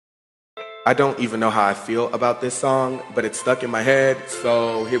I don't even know how I feel about this song, but it's stuck in my head,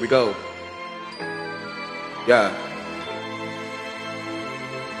 so here we go. Yeah.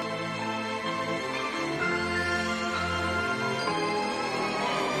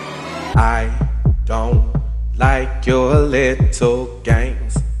 I don't like your little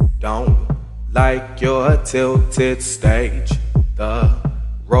games, don't like your tilted stage, the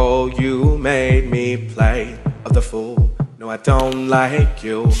role you made me play of the fool. No, I don't like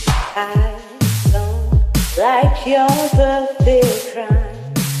you. I don't like your perfect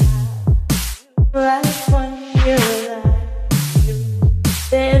crime. Like when you lie, you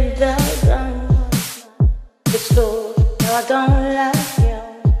said the gun was mine. It's cool, no, I don't like you.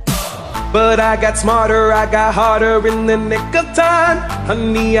 But I got smarter, I got harder in the nick of time.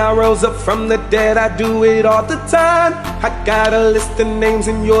 Honey, I rose up from the dead, I do it all the time. I got a list of names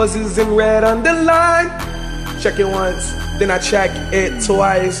and yours is in red underlined. Check it once, then I check it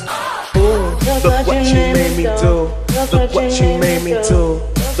twice. Ooh, look what you made me do. Look what you made me do.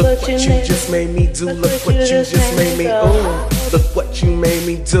 Look what you just made me do. Look what you just made me. Ooh, look what you made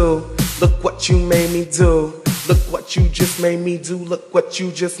me do. Look what you made me do. Look what you just made me do. Look what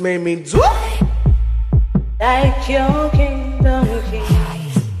you just made me do. Like your kingdom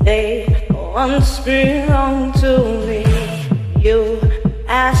keys, they once belonged to me. You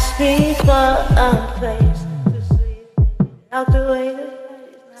asked me for a place to sleep out the way.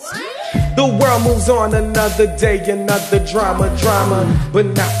 The world moves on, another day, another drama. But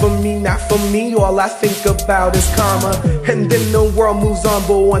not for me, not for me. All I think about is karma. And then the world moves on,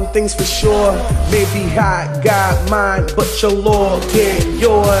 but one thing's for sure. Maybe I got mine, but your Lord get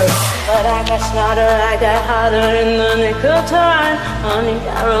yours. But I got smarter, I got harder in the nick of time. Honey,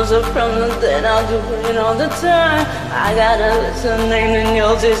 I rose up from the dead, I'll do it all the time. I got a list of names and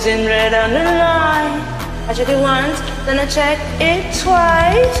yours is in red underline. I check it once, then I check it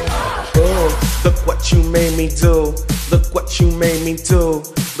twice. Oh, look what you made me do. Look what you made me do.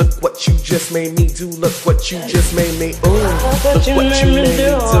 Look what you just made me do. Look what you just made me. Ooh, look what you made me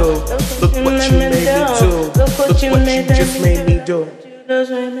do. Look what you made me do. Look what you just made me do.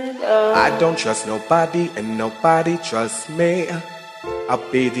 I don't trust nobody and nobody trusts me.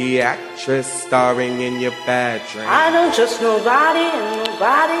 I'll be the actress starring in your bad dream. I don't trust nobody and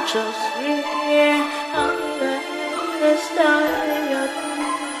nobody trusts me. I'll be the actress starring in your dream.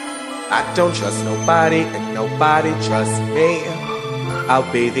 I don't trust nobody and nobody trusts me. I'll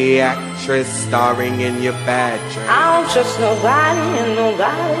be the actress starring in your bad dream. I don't trust nobody and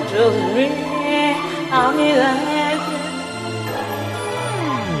nobody trusts me. I'll be the actress.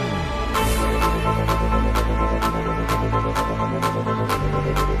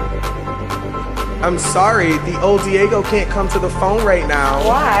 I'm sorry, the old Diego can't come to the phone right now.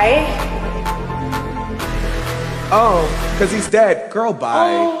 Why? Oh, cause he's dead. Girl,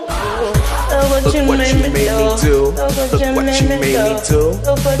 bye. Look what you made me do. Look what you made me do.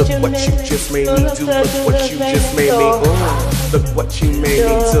 Look what you just made me do. Look what you just made me. Ooh, look what you made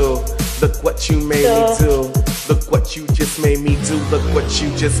me do. Look what you made me do. Look what you just made me do. Look what you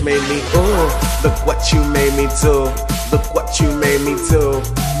just made me. Ooh, look what you made me do. Look what you made me do.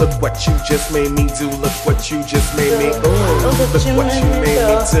 Look what you just made me do. Look what you just made me. Ooh, look what you made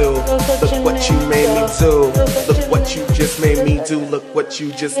me do. Look what you made me do. Look what you just made me do. Look what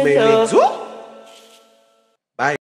you just made me do.